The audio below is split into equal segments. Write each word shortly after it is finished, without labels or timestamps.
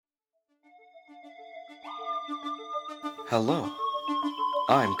Hello,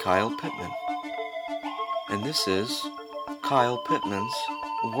 I'm Kyle Pittman, and this is Kyle Pittman's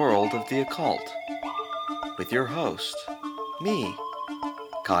World of the Occult, with your host, me,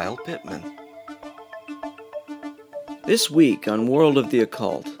 Kyle Pittman. This week on World of the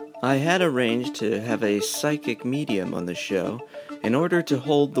Occult, I had arranged to have a psychic medium on the show in order to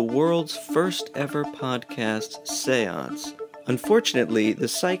hold the world's first ever podcast seance. Unfortunately, the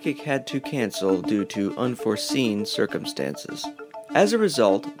psychic had to cancel due to unforeseen circumstances. As a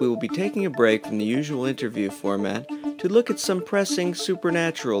result, we will be taking a break from the usual interview format to look at some pressing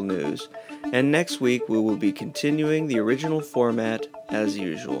supernatural news, and next week we will be continuing the original format as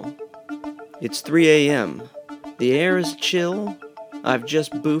usual. It's 3 a.m. The air is chill. I've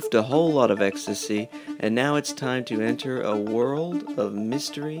just boofed a whole lot of ecstasy, and now it's time to enter a world of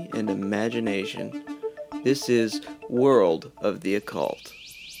mystery and imagination. This is World of the Occult.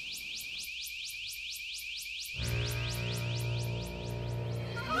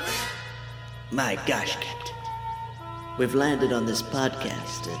 My gosh, Captain. We've landed on this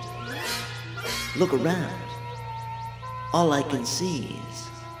podcast and look around. All I can see is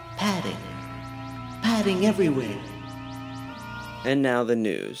padding everywhere. And now the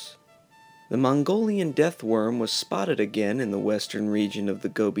news. The Mongolian death worm was spotted again in the western region of the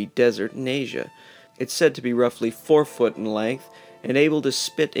Gobi Desert in Asia. It's said to be roughly 4 foot in length and able to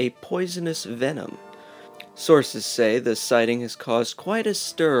spit a poisonous venom. Sources say the sighting has caused quite a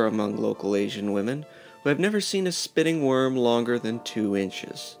stir among local Asian women who have never seen a spitting worm longer than 2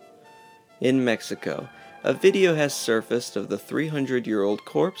 inches. In Mexico, a video has surfaced of the 300-year-old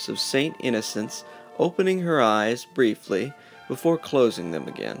corpse of Saint Innocents opening her eyes briefly before closing them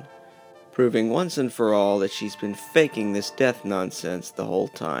again, proving once and for all that she's been faking this death nonsense the whole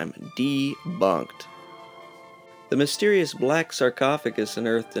time. Debunked. The mysterious black sarcophagus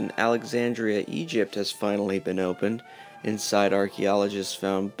unearthed in Alexandria, Egypt has finally been opened. Inside, archaeologists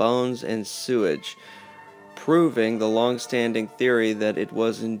found bones and sewage, proving the long-standing theory that it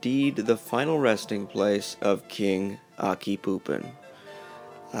was indeed the final resting place of King A.K.A.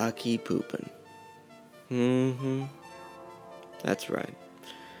 A.K.A. That's right.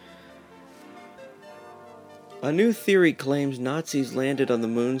 A new theory claims Nazis landed on the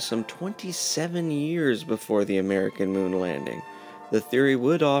moon some 27 years before the American moon landing. The theory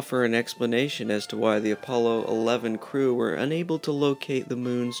would offer an explanation as to why the Apollo 11 crew were unable to locate the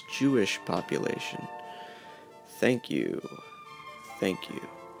moon's Jewish population. Thank you.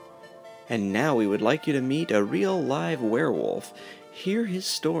 And now we would like you to meet a real live werewolf, hear his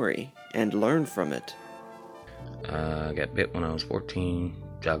story, and learn from it. I got bit when I was 14,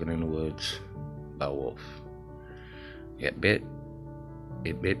 jogging in the woods by a wolf. Got bit.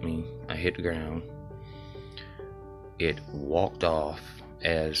 It bit me. I hit the ground. It walked off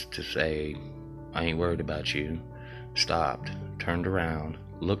as to say, I ain't worried about you. Stopped, turned around,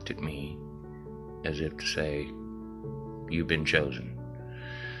 looked at me as if to say, you've been chosen.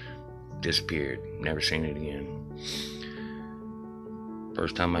 Disappeared. Never seen it again.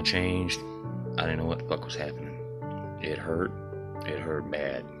 First time I changed, I didn't know what the fuck was happening. It hurt. It hurt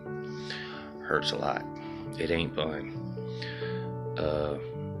bad. Hurts a lot. It ain't fun.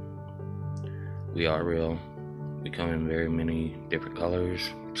 We are real. We come in very many different colors,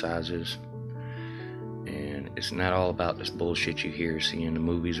 sizes, and it's not all about this bullshit you hear, see in the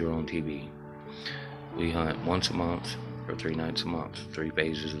movies or on TV. We hunt once a month or 3 nights a month, 3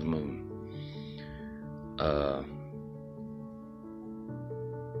 phases of the moon.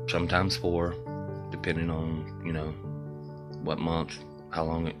 Sometimes 4, depending on, what month, how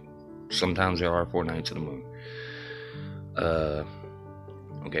long it. Sometimes there are 4 nights of the moon.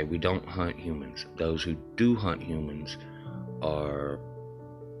 Okay, we don't hunt humans. Those who do hunt humans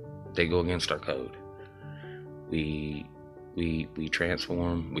they go against our code. We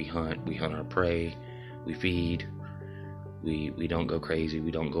transform, we hunt our prey, we feed, we don't go crazy, we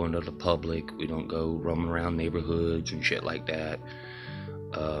don't go into the public, we don't go roaming around neighborhoods and shit like that.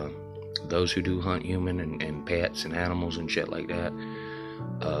 Those who do hunt human and pets and animals and shit like that,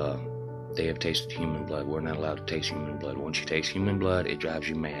 they have tasted human blood. We're not allowed to taste human blood. Once you taste human blood, it drives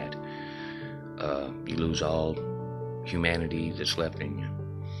you mad. You lose all humanity that's left in you.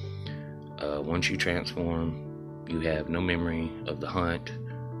 Once you transform, you have no memory of the hunt,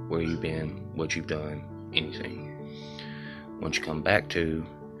 where you've been, what you've done, anything. Once you come back to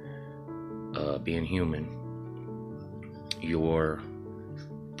being human, you're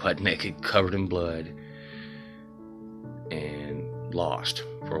butt naked, covered in blood, and lost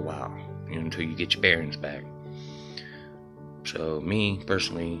for a while, until you get your bearings back. So me,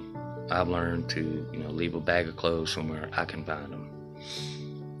 personally, I've learned to, leave a bag of clothes somewhere I can find them.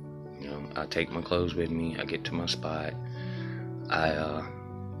 I take my clothes with me, I get to my spot, I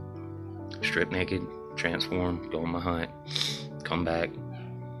strip naked, transform, go on my hunt, come back.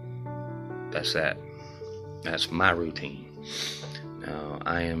 That's that. That's my routine. Now,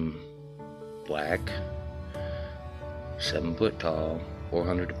 I am black, 7 foot tall,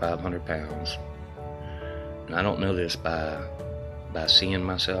 400 to 500 pounds. And I don't know this by seeing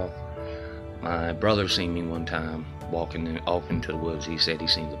myself. My brother seen me one time walking off into the woods. He said he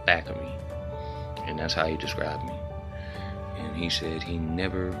seen the back of me. And that's how he described me. And he said he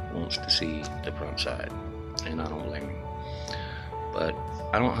never wants to see the front side. And I don't blame him. But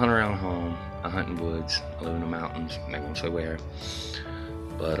I don't hunt around home. I hunt in woods. I live in the mountains. I'm not gonna say where.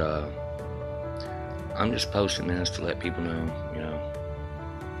 But I'm just posting this to let people know,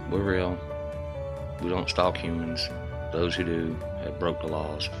 we're real. We don't stalk humans. Those who do have broke the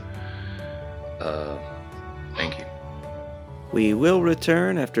laws. Thank you. We will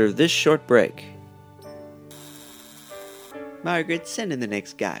return after this short break. Margaret, send in the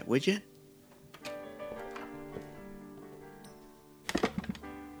next guy, would you?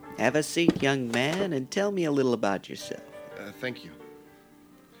 Have a seat, young man, and tell me a little about yourself. Thank you.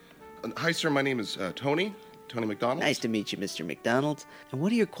 Hi, sir. My name is Tony McDonald. Nice to meet you, Mr. McDonald. And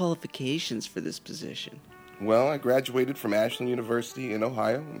what are your qualifications for this position? Well, I graduated from Ashland University in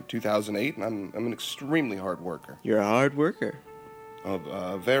Ohio in 2008, and I'm an extremely hard worker. You're a hard worker.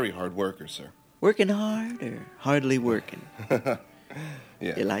 A very hard worker, sir. Working hard or hardly working? Yeah.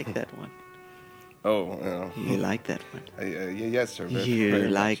 You like that one? Oh, You like that one? yes, sir. You very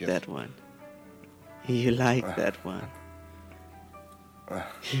like much, yes. that one? You like that one?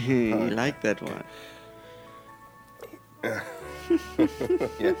 You like that one? Yeah, okay,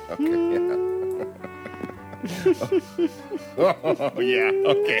 yeah. Oh, yeah,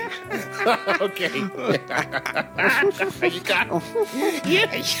 okay. Okay. You got me.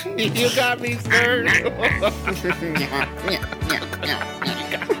 Yes, you got me, sir.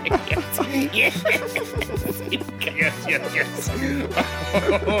 Yes.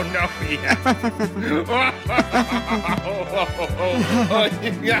 Oh, no, yeah. Oh,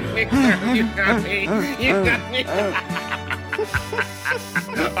 you got me, sir. You got me. Oh,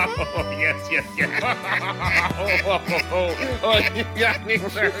 yes. Oh, you got me,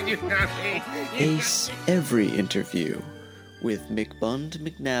 sir. You got me. Ace every interview with McBund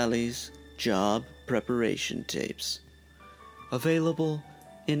McNally's job preparation tapes. Available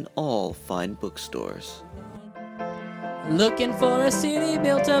in all fine bookstores. Looking for a city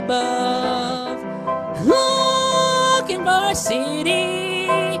built above. Looking for a city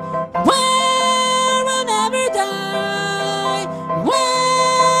where we'll never die.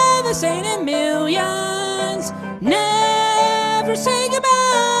 Where the saint in millions never say goodbye.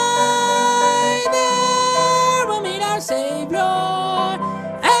 There we'll meet our Savior and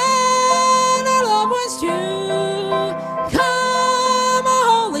our loved ones too. Come, O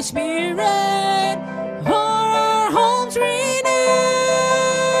Holy Spirit, for our homes renew.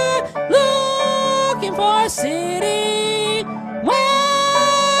 Looking for a city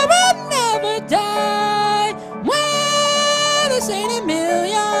where we'll never die. Where the saint in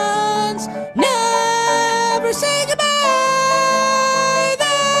millions never say goodbye.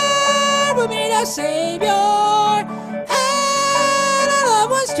 There we'll meet our Savior and our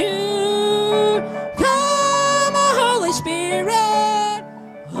loved ones too. Come, O Holy Spirit.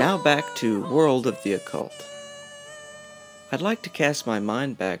 Now back to World of the Occult. I'd like to cast my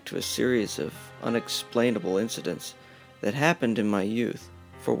mind back to a series of unexplainable incidents that happened in my youth.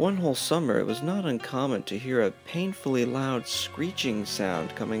 For one whole summer, it was not uncommon to hear a painfully loud screeching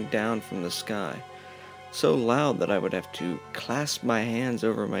sound coming down from the sky, so loud that I would have to clasp my hands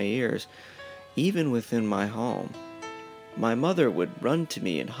over my ears, even within my home. My mother would run to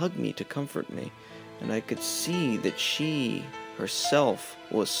me and hug me to comfort me, and I could see that she herself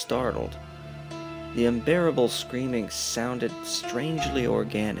was startled. The unbearable screaming sounded strangely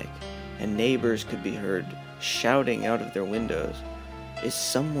organic, and neighbors could be heard shouting out of their windows, "Is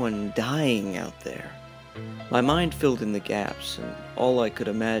someone dying out there?" My mind filled in the gaps, and all I could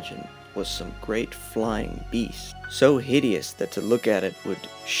imagine was some great flying beast, so hideous that to look at it would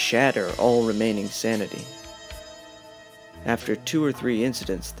shatter all remaining sanity. After 2 or 3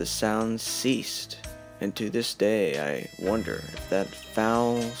 incidents, the sounds ceased, and to this day I wonder if that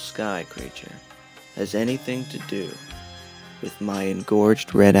foul sky creature has anything to do with my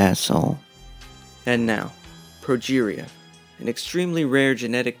engorged red asshole. And now, progeria, an extremely rare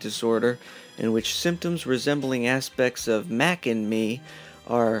genetic disorder in which symptoms resembling aspects of Mac and me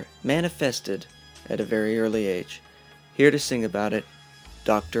are manifested at a very early age. Here to sing about it,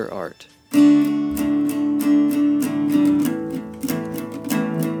 Dr. Art.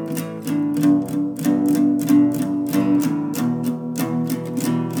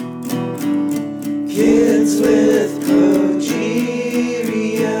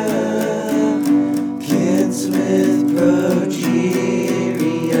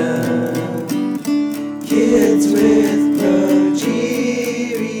 Kids with progeria.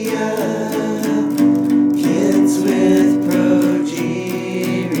 Kids with progeria.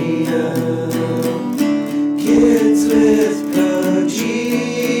 Kids with progeria.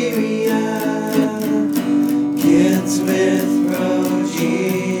 Kids with progeria.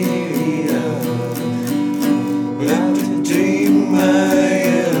 Have to take my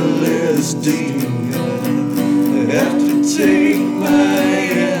LSD. Have to take my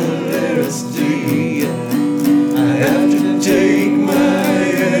LSD. I have to take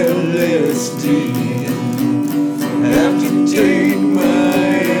my LSD. I have to take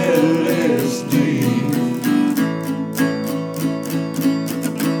my LSD.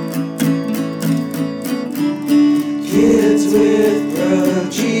 Kids with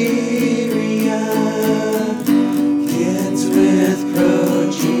progeria. Kids with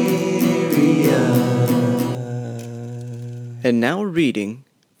progeria. And now a reading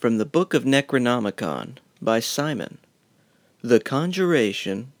from the Book of Necronomicon by Simon. The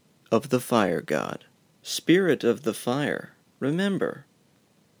Conjuration of the Fire God. Spirit of the fire, remember.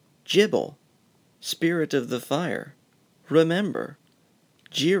 Jibble, spirit of the fire, remember.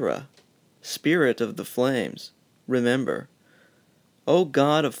 Jira, spirit of the flames, remember. O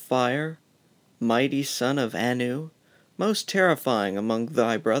God of fire, mighty son of Anu, most terrifying among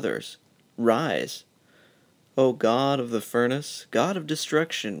thy brothers, rise. O God of the furnace, God of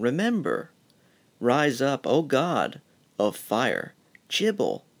destruction, remember. Rise up, O God of fire,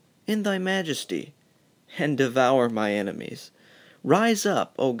 Jibble, in thy majesty, and devour my enemies. Rise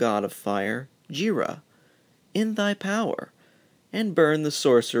up, O God of fire, Jira, in thy power, and burn the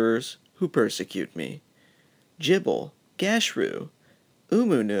sorcerers who persecute me. Jibble, Gashru,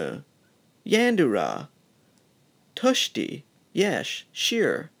 Umunu, Yandura, Tushti, Yesh,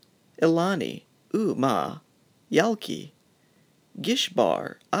 Shir, Ilani, Ma, Yalki,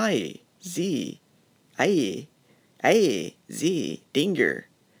 Gishbar, Ai, Z, Ai, Z, Dinger,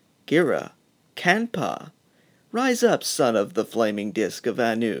 Gira, Kanpa. Rise up, son of the flaming disk of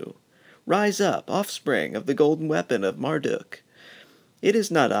Anu. Rise up, offspring of the golden weapon of Marduk. It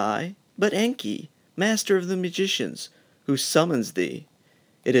is not I, but Enki, master of the magicians, who summons thee.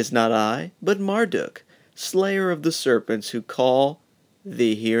 It is not I, but Marduk, slayer of the serpents, who call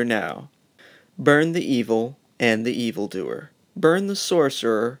thee here now. Burn the evil and the evildoer. Burn the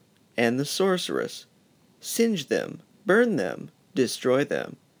sorcerer and the sorceress. Singe them, burn them, destroy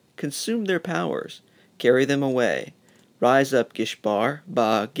them. Consume their powers, carry them away. Rise up, Gishbar,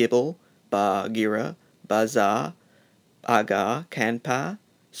 Ba Gibble, Ba Gira, Ba Za, Aga, Kanpa,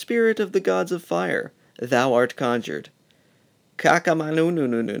 spirit of the gods of fire, thou art conjured.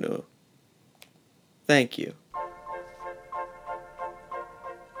 Kakamanunununu. Thank you.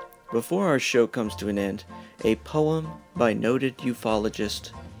 Before our show comes to an end, a poem by noted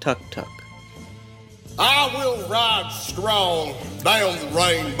ufologist Tuk Tuk. I will ride strong down the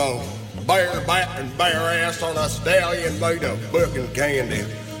rainbow, bareback and bare ass on a stallion made of book and candy.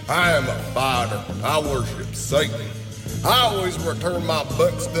 I am a fighter, I worship Satan. I always return my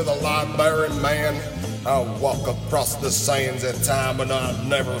books to the librarian man. I walk across the sands at time and I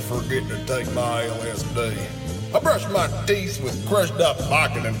never forget to take my LSD. I brush my teeth with crushed up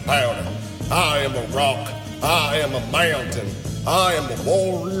lichen and powder. I am a rock, I am a mountain, I am a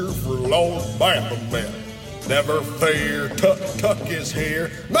warrior for Lord Baphomet. Never fear, Tuck is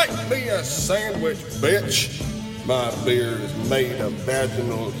here. Make me a sandwich, bitch. My beer is made of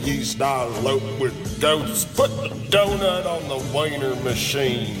vaginal yeast. I lope with ghosts. Put the donut on the wiener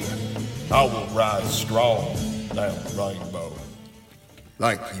machine. I will ride strong down the rainbow.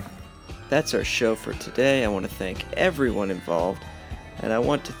 Thank you. That's our show for today. I want to thank everyone involved, and I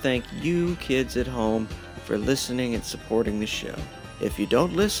want to thank you kids at home for listening and supporting the show. If you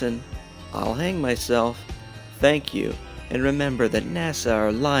don't listen, I'll hang myself. Thank you, and remember that NASA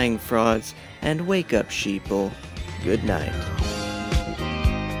are lying frauds, and wake up, sheeple. Good night.